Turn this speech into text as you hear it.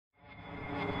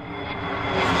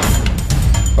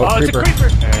Oh, it's a creeper!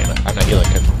 Alright, I'm not healing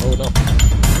it. Oh no.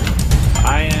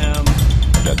 I am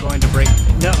Dead. going to break.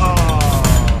 No!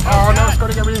 Oh no, God.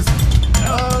 Scoti Garbidis.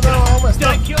 Oh no, I almost Did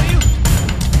I died. kill you?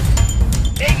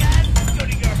 Hey guys,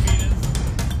 Scoti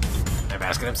Garbidis. Hey,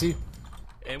 BasketMC.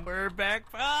 And we're back.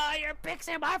 Oh, you're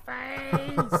fixing my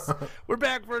face. We're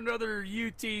back for another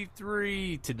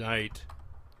UT3 tonight.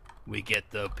 We get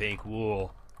the pink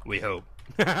wool. We hope.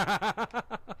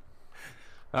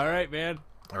 All right, man.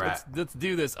 All right. Let's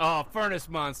do this. Oh, furnace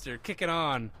monster kicking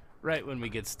on right when we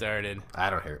get started. I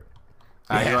don't hear it.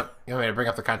 Yeah. You want me to bring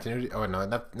up the continuity? Oh, no,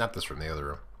 not this room, the other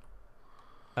room.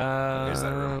 Here's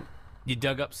that room. You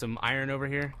dug up some iron over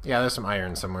here? Yeah, there's some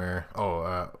iron somewhere.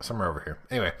 Oh, somewhere over here.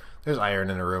 Anyway, there's iron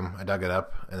in a room. I dug it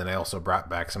up, and then I also brought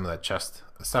back some of that chest,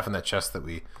 stuff in that chest that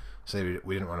we said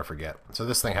we didn't want to forget. So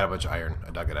this thing had a bunch of iron.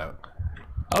 I dug it out.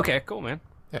 Okay, cool, man.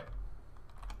 Yeah.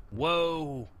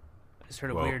 Whoa. I just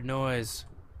heard a Whoa. weird noise.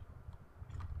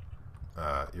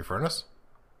 Your furnace?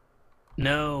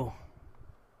 No.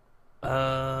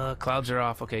 Clouds are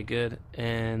off. Okay, good.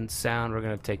 And sound we're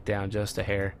going to take down just a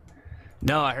hair.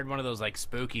 No, I heard one of those like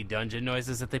spooky dungeon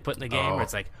noises that they put in the game where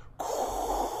it's like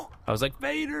I was like,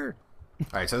 Vader. All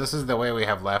right, so this is the way we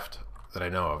have left that I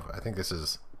know of. I think this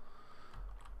is...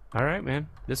 All right, man.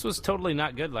 This was totally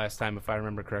not good last time if I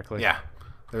remember correctly. Yeah.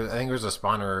 I think there's a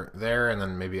spawner there and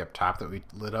then maybe up top that we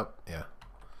lit up. Yeah.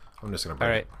 I'm just going to break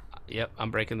All right. it. Yep,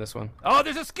 I'm breaking this one. Oh,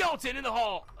 there's a skeleton in the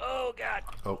hall. Oh, God.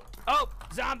 Oh. Oh,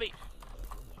 zombie.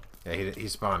 Yeah, he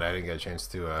spawned. I didn't get a chance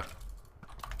to...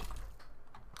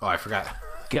 Oh, I forgot.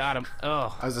 Got him.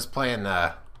 Oh. I was just playing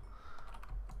the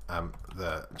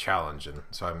challenge, and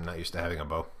so I'm not used to having a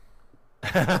bow.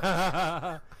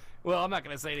 Well, I'm not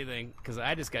going to say anything because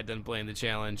I just got done playing the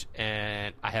challenge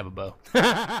and I have a bow.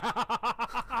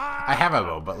 I have a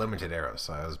bow, but limited arrows,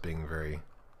 so I was being very...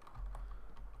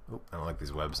 Oh, I don't like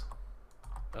these webs.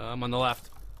 I'm on the left.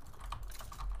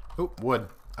 Oh, wood.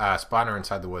 Spawner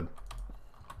inside the wood.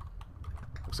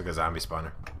 Looks like a zombie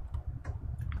spawner.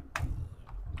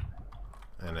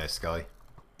 And a skelly.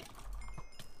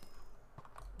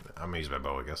 I'm gonna use my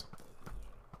bow, I guess.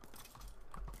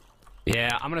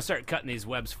 Yeah, I'm going to start cutting these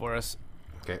webs for us.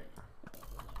 Okay.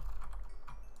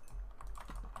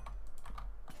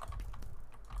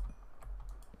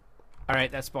 All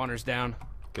right, that spawner's down.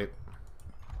 Okay.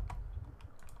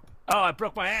 Oh, I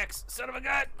broke my axe. Son of a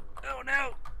gun. Oh,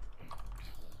 no.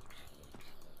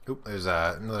 Oop, there's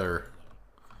another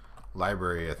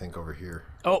library, I think, over here.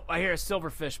 Oh, I hear a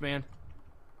silverfish, man.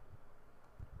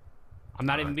 I'm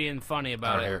not even being funny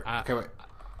about it. Okay, wait.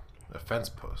 A fence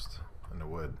post in the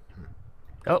wood.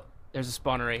 Oh, there's a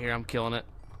spawner right here. I'm killing it.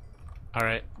 All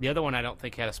right. The other one I don't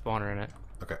think had a spawner in it.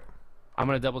 Okay. I'm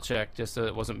going to double check just so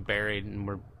it wasn't buried and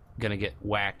we're going to get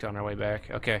whacked on our way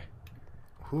back. Okay.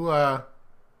 Who, what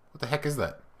the heck is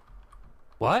that?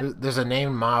 What? There's a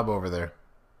named mob over there.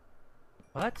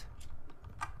 What?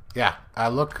 Yeah,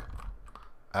 look,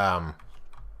 that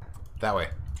way.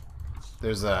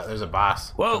 There's a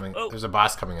boss. Whoa, coming. oh. There's a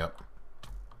boss coming up.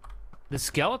 The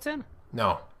skeleton?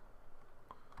 No.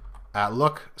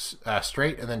 Look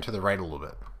straight and then to the right a little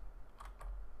bit.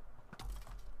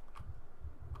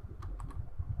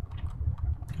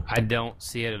 I don't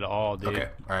see it at all, dude. Okay.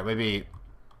 All right. Maybe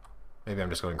I'm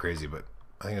just going crazy, but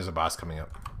I think there's a boss coming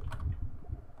up.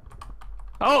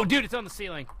 Oh, dude, it's on the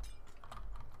ceiling.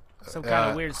 Some kind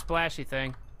of weird splashy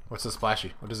thing. What's the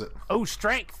splashy? What is it? Oh,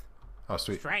 strength. Oh,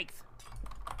 sweet. Strength.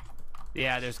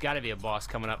 Yeah, there's got to be a boss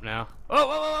coming up now. Oh,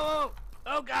 whoa, whoa, whoa, whoa.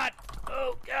 Oh, God.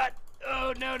 Oh, God.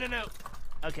 Oh, no, no, no.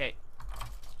 Okay.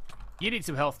 You need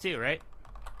some health too, right?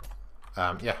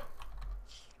 Yeah.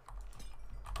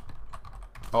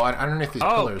 Oh, underneath these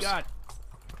pillars God.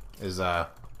 is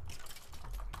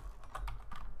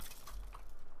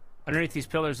Underneath these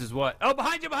pillars is what? Oh,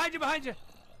 behind you, behind you, behind you.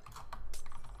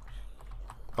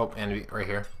 Oh, and right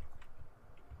here.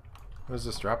 What is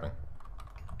this dropping?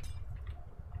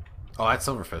 Oh, that's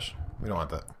silverfish. We don't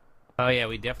want that. Oh, yeah,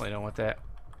 we definitely don't want that.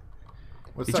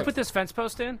 What's Did that? you put this fence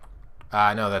post in?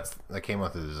 No, that came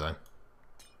with the design.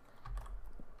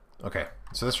 Okay,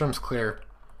 so this room's clear.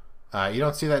 You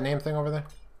don't see that name thing over there?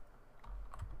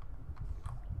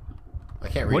 I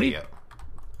can't read it yet.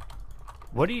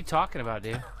 What are you talking about,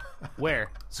 dude?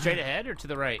 Where? Straight ahead or to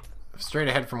the right? Straight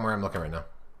ahead from where I'm looking right now.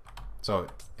 So,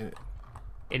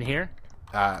 In here?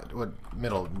 what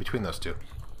middle between those two?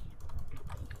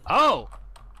 Oh!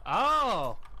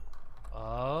 Oh!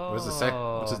 Oh! What does it say?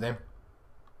 What's his name?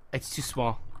 It's too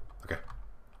small. Okay.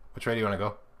 Which way do you want to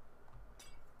go?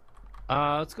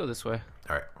 Let's go this way.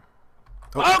 All right.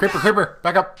 Oh, creeper, God! creeper!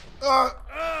 Back up!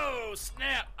 Oh,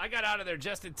 snap! I got out of there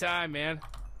just in time, man.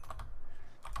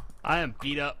 I am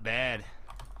beat up bad.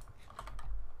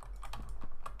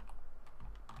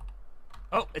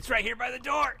 Oh, it's right here by the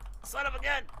door. Son of a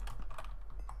gun.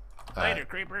 Later,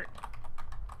 creeper.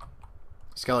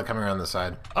 Skeleton coming around the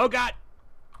side. Oh, God.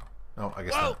 Oh, I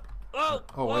guess Whoa. not. Whoa.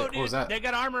 Oh, Whoa, wait, dude. what was that? They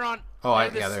got armor on. Oh,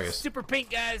 They're yeah, there he is. Super pink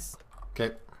guys.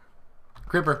 Okay.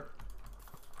 Creeper.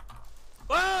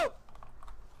 Whoa.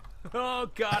 Oh,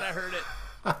 God, I heard it.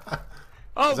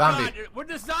 Oh, Zombie. God. Where'd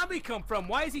the zombie come from?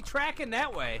 Why is he tracking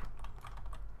that way?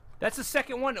 That's the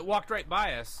second one that walked right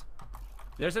by us.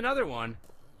 There's another one.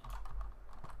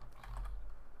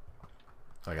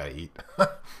 I gotta eat.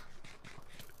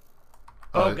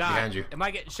 Oh, God. Behind you. Am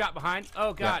I getting shot behind?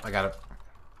 Oh, God. Yeah, I got it.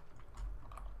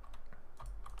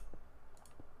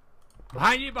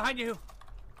 Behind you, behind you.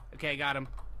 Okay, got him.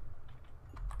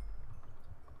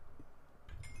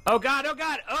 Oh, God, oh,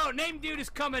 God. Oh, name dude is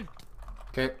coming.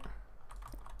 Okay.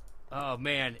 Oh,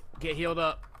 man. Get healed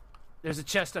up. There's a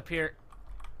chest up here.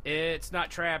 It's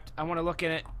not trapped. I want to look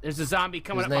in it. There's a zombie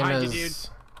coming His up name behind is... you, dude.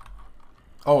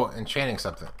 Oh, enchanting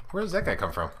something. Where does that guy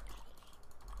come from?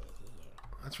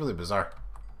 That's really bizarre.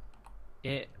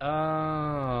 It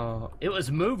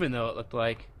was moving, though, it looked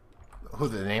like. Who,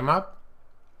 the name up?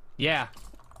 Yeah.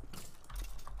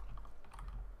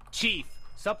 Chief.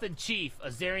 Something Chief.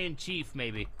 Azarian Chief,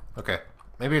 maybe. Okay.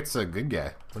 Maybe it's a good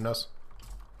guy. Who knows?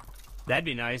 That'd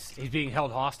be nice. He's being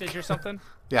held hostage or something?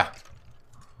 Yeah.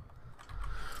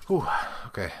 Whew.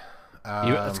 Okay.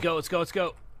 Let's go, let's go, let's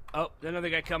go. Oh, another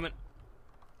guy coming.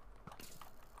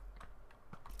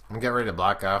 I'm getting ready to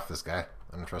block off this guy.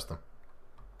 I don't trust him.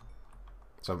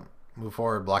 So, move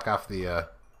forward, block off the,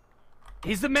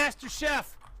 He's the master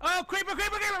chef. Oh, creeper,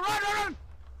 creeper, creeper, run, run,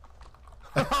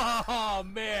 run! Oh,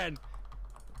 man.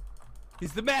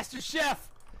 He's the master chef.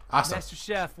 Awesome. Master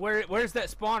chef. Where's that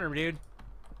spawner, dude?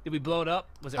 Did we blow it up?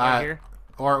 Was it right here?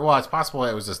 Or, well, it's possible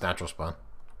it was just natural spawn.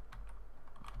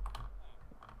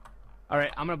 All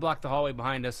right, I'm going to block the hallway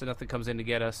behind us so nothing comes in to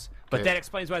get us. But Okay. that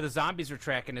explains why the zombies are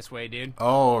tracking this way, dude.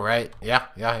 Oh, right. Yeah,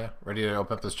 yeah, yeah. Ready to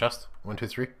open up this chest? 1, 2,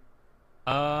 3.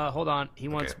 Hold on. He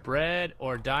wants bread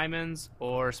or diamonds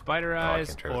or spider eyes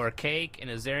can't trade or cake and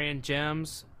Azarian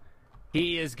gems.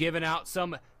 He is giving out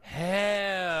some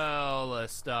hella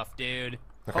stuff, dude.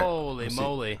 Okay, Holy let's see.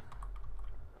 moly.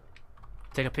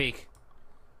 Take a peek.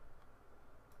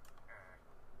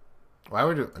 Why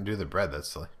would you do the bread? That's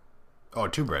silly. Oh,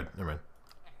 2 bread. Never mind.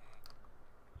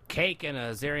 Cake and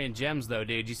Azarian gems, though,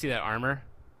 dude. You see that armor?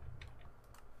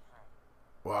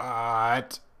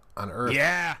 What on earth?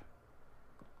 Yeah.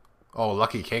 Oh,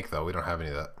 lucky cake, though. We don't have any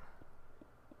of that.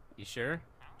 You sure?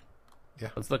 Yeah.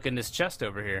 Let's look in this chest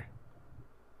over here.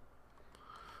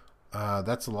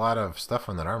 That's a lot of stuff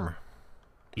on that armor.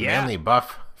 Yeah. Manly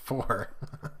buff 4.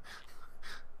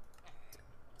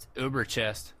 It's Uber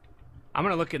chest. I'm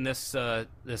gonna look in this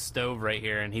this stove right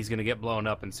here, and he's gonna get blown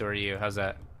up, and so are you. How's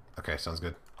that? Okay, sounds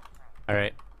good. All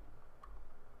right.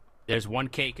 There's 1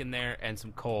 cake in there and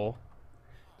some coal.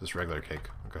 Just regular cake.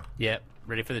 Okay. Yep.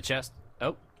 Ready for the chest?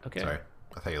 Oh, okay. Sorry.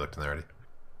 I thought you looked in there already.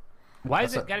 Why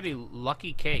is That's it got to be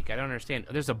lucky cake? I don't understand.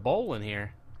 There's a bowl in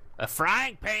here. A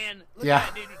frying pan. Look Yeah. at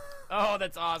that, dude. Oh,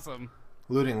 that's awesome.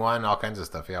 Looting 1, all kinds of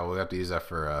stuff. Yeah, we'll have to use that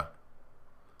for,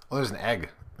 Oh, there's an egg.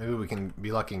 Maybe we can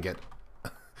be lucky and get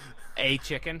A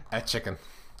chicken. a chicken.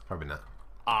 Probably not.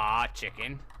 Ah,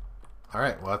 chicken.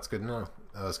 Alright, well, that's good to know.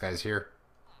 Oh, this guy's here.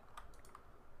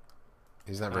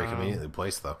 He's not very conveniently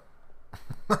placed, though.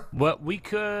 What we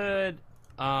could,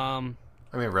 I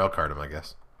mean, rail card him, I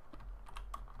guess.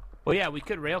 well, yeah, we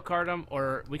could rail card him,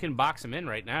 or we can box him in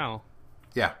right now.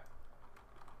 Yeah.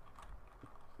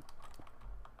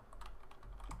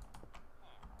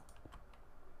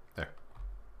 There.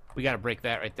 We got to break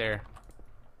that right there,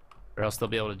 or else they'll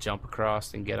be able to jump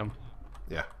across and get him.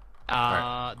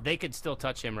 Yeah. They could still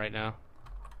touch him right now.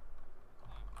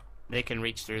 They can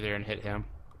reach through there and hit him.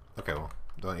 Okay, well,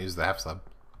 don't use the half slab.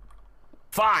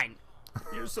 Fine.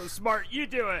 You're so smart. You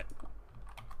do it.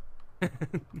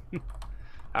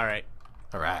 All right.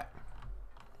 Alright.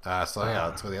 So, yeah,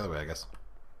 let's go the other way, I guess.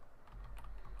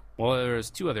 Well, there's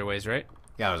 2 other ways, right?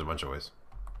 Yeah, there's a bunch of ways.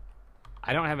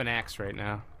 I don't have an axe right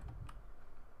now.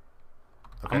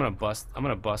 Okay. I'm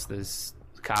gonna bust this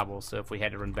cobble. So if we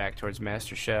had to run back towards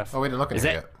Master Chef. Oh, we didn't look in Is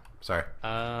here that- yet. Sorry.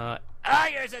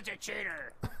 You're such a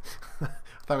cheater. I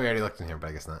thought we already looked in here, but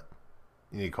I guess not.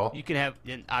 You need coal? You can have.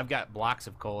 I've got blocks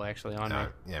of coal actually on me.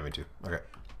 Yeah, me too. Okay.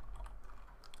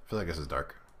 I feel like this is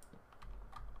dark.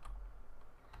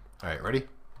 Alright, ready?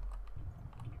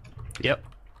 Yep.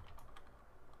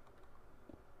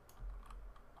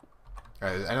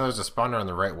 Alright, I know there's a spawner on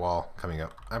the right wall coming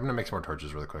up. I'm gonna make some more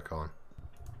torches really quick. Hold on.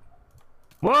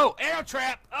 Whoa! Arrow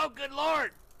trap! Oh, good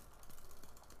lord!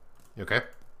 You okay?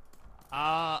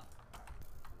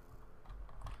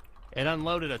 It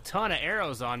unloaded a ton of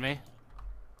arrows on me.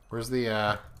 Where's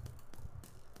the,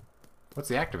 what's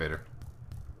the activator?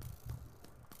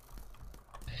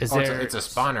 Is Oh, there... it's a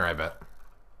spawner, I bet.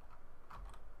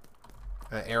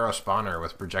 An arrow spawner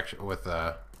with projection, with,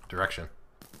 direction.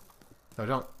 No,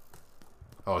 don't.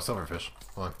 Oh, a silverfish.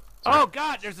 Hold on. Sorry. Oh,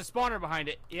 God, there's a spawner behind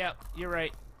it. Yep, you're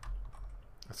right.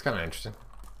 That's kind of interesting.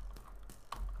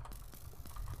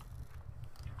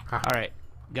 All right,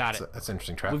 got it. That's an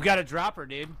interesting trap. We've got a dropper,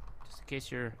 dude, just in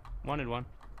case you wanted one.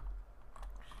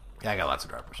 Yeah, I got lots of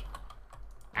droppers.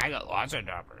 I got lots of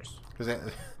droppers. Because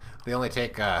they only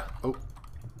take, oh.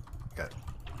 Got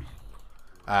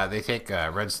it. They take,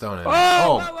 redstone and... Whoa,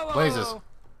 whoa, whoa, whoa, blazes. whoa.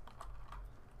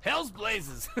 Hell's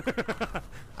blazes.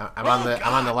 I'm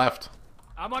on the left.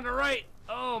 I'm on the right.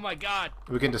 Oh, my God.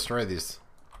 We can destroy these.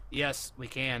 Yes, we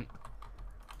can.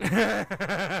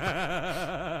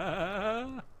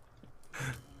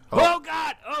 Oh,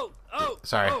 God! Oh!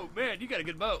 Sorry. Oh, man, you got a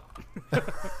good boat.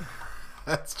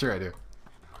 That's true, I do.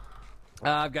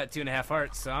 I've got 2.5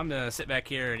 hearts, so I'm gonna sit back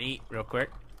here and eat real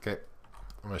quick. Okay.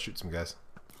 I'm gonna shoot some guys.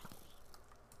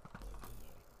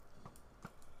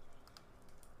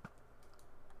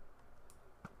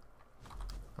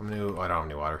 Oh, I don't have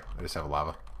any water. I just have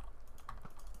lava.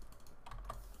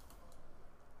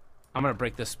 I'm gonna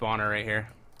break this spawner right here.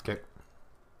 Okay.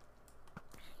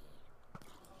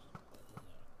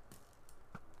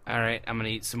 Alright, I'm gonna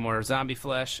eat some more zombie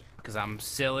flesh, because I'm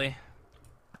silly.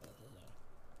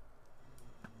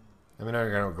 Let me know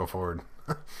you're gonna go forward.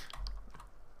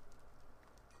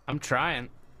 I'm trying.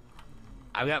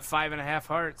 I've got 5.5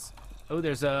 hearts. Oh,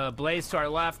 there's a blaze to our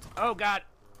left. Oh, God.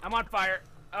 I'm on fire.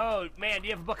 Oh, man, do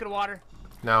you have a bucket of water?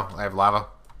 No, I have lava.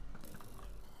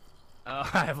 Oh,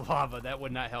 I have lava. That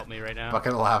would not help me right now.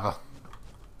 Bucket of lava.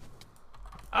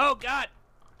 Oh, God.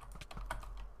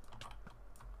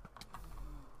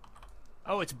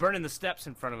 Oh, it's burning the steps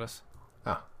in front of us.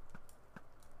 Oh.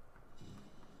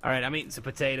 All right, I'm eating some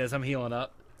potatoes. I'm healing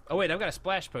up. Oh, wait, I've got a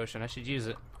splash potion. I should use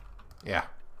it. Yeah.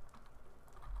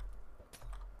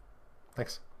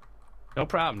 Thanks. No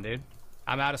problem, dude.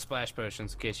 I'm out of splash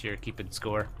potions in case you're keeping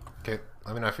score. Okay,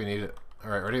 let me know if you need it.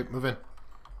 Alright, ready? Move in.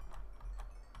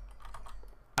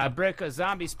 I broke a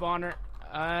zombie spawner.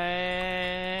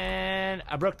 And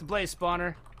I broke the blaze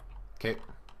spawner. Okay.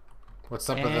 What's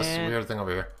up with this weird thing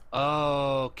over here?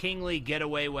 Oh, kingly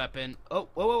getaway weapon. Oh,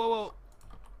 whoa, whoa, whoa, whoa.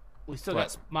 We still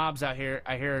got mobs out here.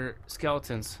 I hear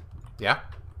skeletons. Yeah?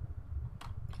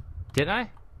 Didn't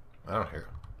I? I don't hear.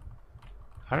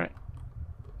 All right.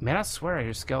 Man, I swear I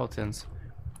hear skeletons.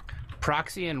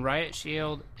 Proxy and riot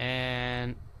shield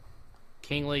and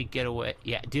kingly getaway.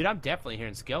 Yeah, dude, I'm definitely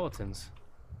hearing skeletons.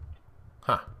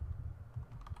 Huh.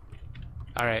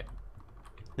 All right.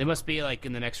 They must be like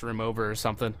in the next room over or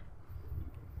something.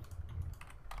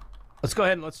 Let's go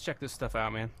ahead and let's check this stuff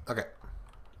out, man. Okay.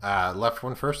 Left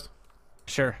one first?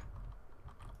 Sure.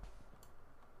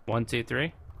 1, 2,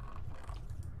 3.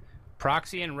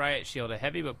 Proxy and riot shield. A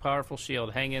heavy but powerful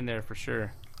shield. Hang in there for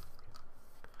sure.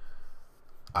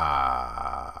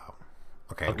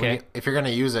 Okay. Okay. If you're going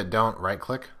to use it, don't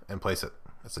right-click and place it.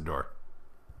 It's a door.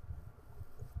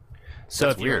 So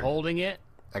That's if you're weird. holding it...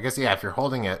 I guess, yeah, if you're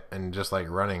holding it and just, like,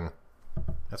 running...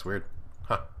 That's weird.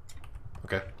 Huh.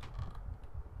 Okay.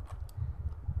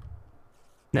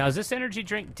 Now, is this energy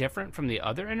drink different from the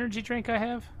other energy drink I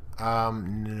have?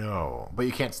 No. But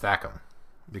you can't stack them.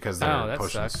 Because they're Oh, that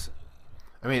potions. sucks.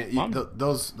 I mean,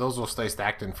 those will stay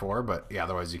stacked in 4, but, yeah,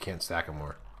 otherwise you can't stack them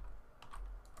more.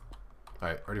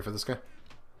 Alright, ready for this guy?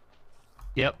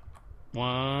 Yep.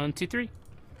 1, 2, 3.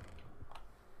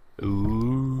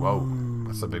 Ooh. Whoa.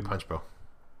 That's a big punch bow.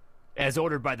 As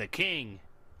ordered by the king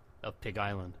of Pig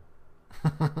Island.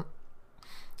 Do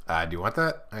you want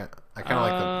that? I kind of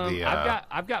like the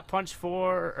I've got punch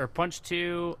 4 or punch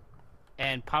 2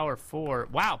 and power 4.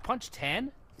 Wow, punch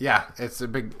 10? Yeah, it's a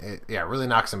big... It really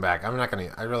knocks him back. I'm not going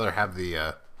to... I'd rather have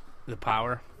the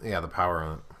power. Yeah, the power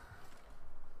on it.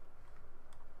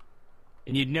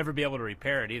 And you'd never be able to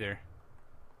repair it either.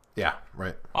 Yeah,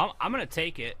 right. I'm going to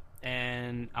take it,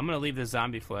 and I'm going to leave the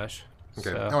zombie flesh.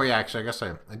 Okay. So. Oh, yeah, actually, I guess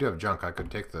I do have junk. I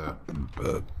could take the...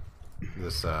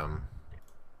 this, thing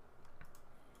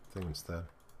instead.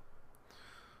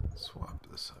 Swap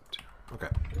this up, too. Okay.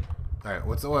 Alright,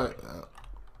 what's the...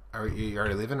 are you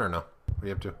already leaving, or no? What are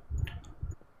you up to?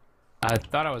 I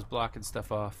thought I was blocking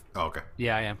stuff off. Oh, okay.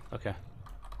 Yeah, I am. Okay.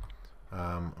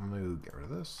 I'm going to get rid of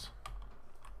this.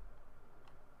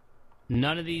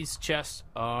 None of these chests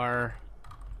are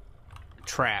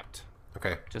trapped.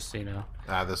 Okay. Just so you know.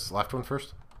 This left one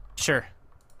first? Sure.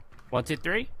 1, 2,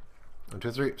 3. 1,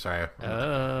 2, 3. Sorry.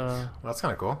 Well, Well, that's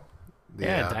kind of cool.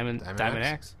 yeah, diamond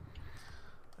axe.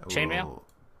 Chainmail? will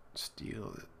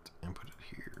steal it and put it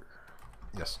here.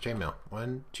 Yes, chainmail.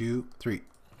 1, 2, 3.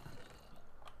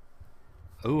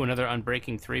 Ooh, another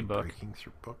Unbreaking 3 book. Breaking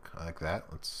through book. I like that.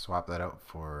 Let's swap that out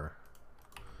for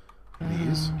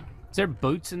these. Is there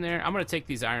boots in there? I'm gonna take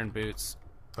these iron boots.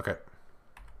 Okay.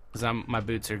 Cause my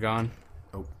boots are gone.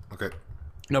 Oh, okay.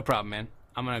 No problem, man.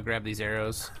 I'm gonna grab these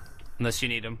arrows, unless you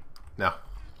need them. No.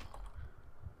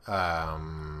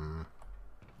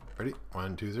 Ready?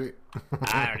 1, 2, 3.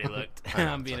 I already looked.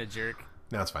 I'm being a jerk.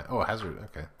 No, it's fine. Oh, hazard.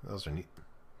 Okay, those are neat.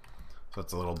 So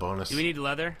it's a little bonus. Do we need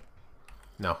leather?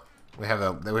 No, we have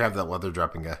that leather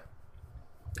dropping guy.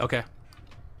 Okay.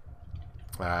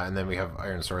 And then we have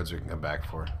iron swords we can come back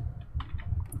for.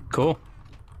 Cool.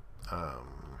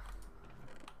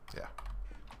 Yeah.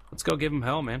 Let's go give him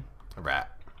hell, man. A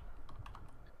rat.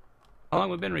 How long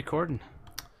have we been recording?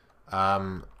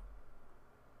 When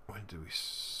did we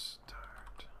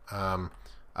start?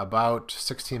 About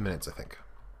 16 minutes, I think.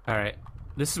 All right.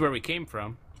 This is where we came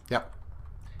from. Yep.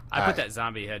 I put that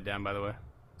zombie head down, by the way.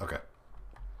 Okay.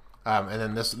 And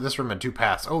then this room had 2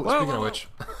 paths. Oh, Whoa, speaking whoa, of which,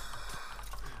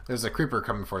 there's a creeper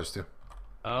coming for us too.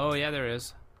 Oh yeah, there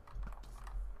is.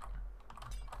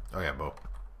 Oh yeah, bow.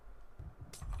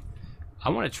 I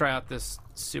want to try out this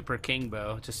Super King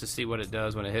bow just to see what it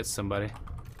does when it hits somebody.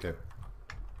 Okay.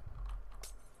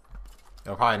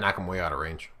 It'll probably knock them way out of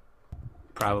range.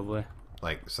 Probably.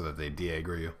 Like, so that they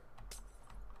de-aggro you.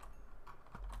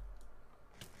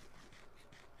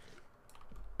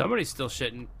 Somebody's still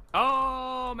shitting.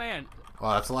 Oh man.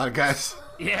 Well, that's a lot of guys.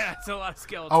 Yeah, it's a lot of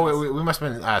skeletons. Oh, we must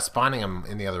have been spawning them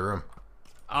in the other room.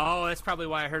 Oh, that's probably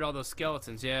why I heard all those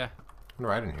skeletons. Yeah. What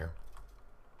do I in here?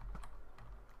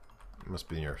 It must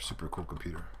be in your super cool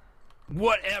computer.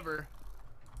 Whatever.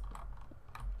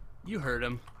 You heard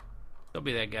him. Don't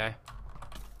be that guy.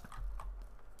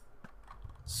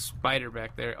 Spider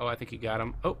back there. Oh, I think he got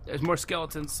him. Oh, there's more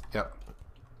skeletons. Yep.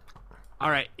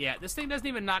 All right. Yeah, this thing doesn't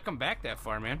even knock him back that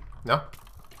far, man. No?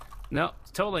 No,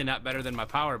 it's totally not better than my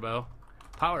power bow.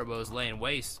 Power bow's laying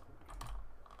waste.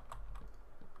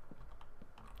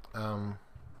 All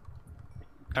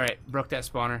right, broke that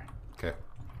spawner. Okay.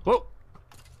 Whoa.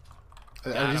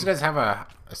 These guys have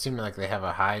it seems like they have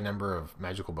a high number of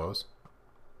magical bows.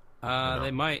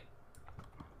 They might.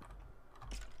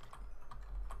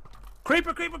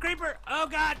 Creeper, creeper, creeper! Oh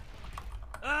god!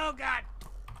 Oh god!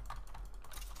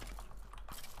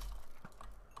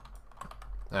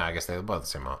 I guess they're both the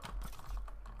same amount.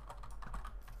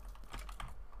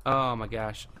 Oh my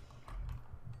gosh.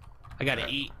 I gotta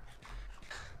eat.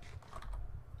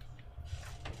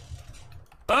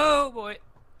 Oh boy.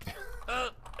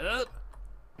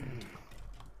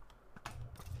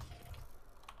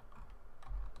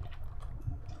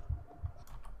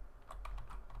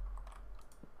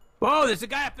 Whoa, there's a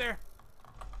guy up there.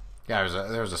 Yeah,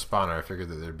 there was a spawner. I figured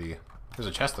that there's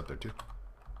a chest up there too.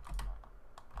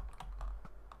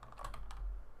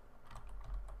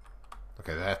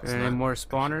 Okay, that's Any not more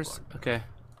spawners? Okay.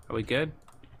 Are we good?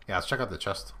 Yeah, let's check out the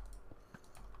chest.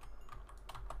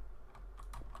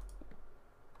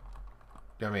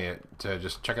 Do you want me to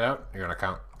just check it out? You're gonna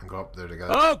count and go up there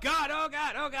together. Oh god, oh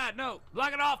god, oh god, no.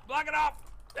 Block it off, block it off.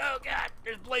 Oh god,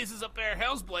 there's blazes up there.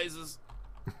 Hell's blazes.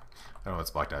 I don't know if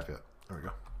it's blocked off yet. There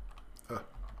we go.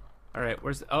 Alright,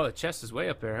 where's oh, the chest is way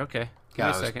up there. Okay. Give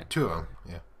Yeah, me a second. 2 of them.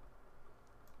 Yeah.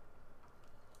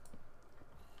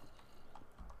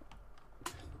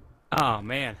 Oh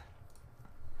man.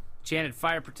 Enchanted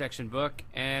fire protection book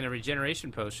and a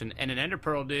regeneration potion and an ender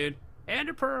pearl, dude.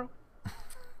 Ender pearl.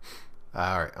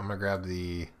 Alright, I'm gonna grab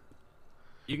the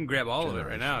You can grab all of it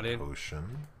right now, dude.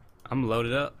 potion. I'm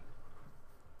loaded up.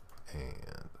 And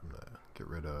I'm gonna get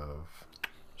rid of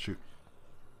shoot.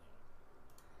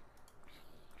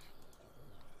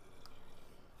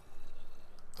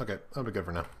 Okay, that'll be good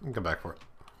for now. You can come back for it.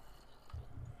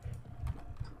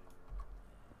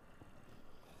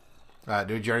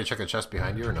 Dude, you already check the chest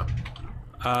behind you or no?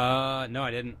 No,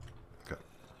 I didn't. Okay.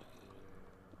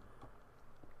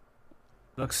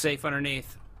 Looks safe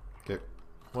underneath. Okay.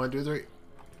 1, 2, 3.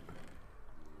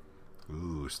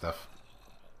 Ooh, stuff.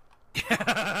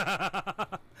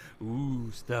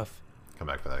 Ooh, stuff. Come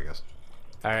back for that, I guess.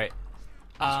 All right.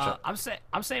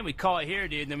 I'm saying we call it here,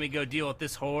 dude, and then we go deal with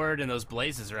this horde and those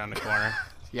blazes around the corner.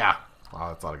 Yeah. Wow,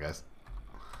 that's a lot of guys.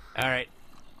 All right.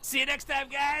 See you next time,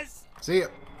 guys. See ya.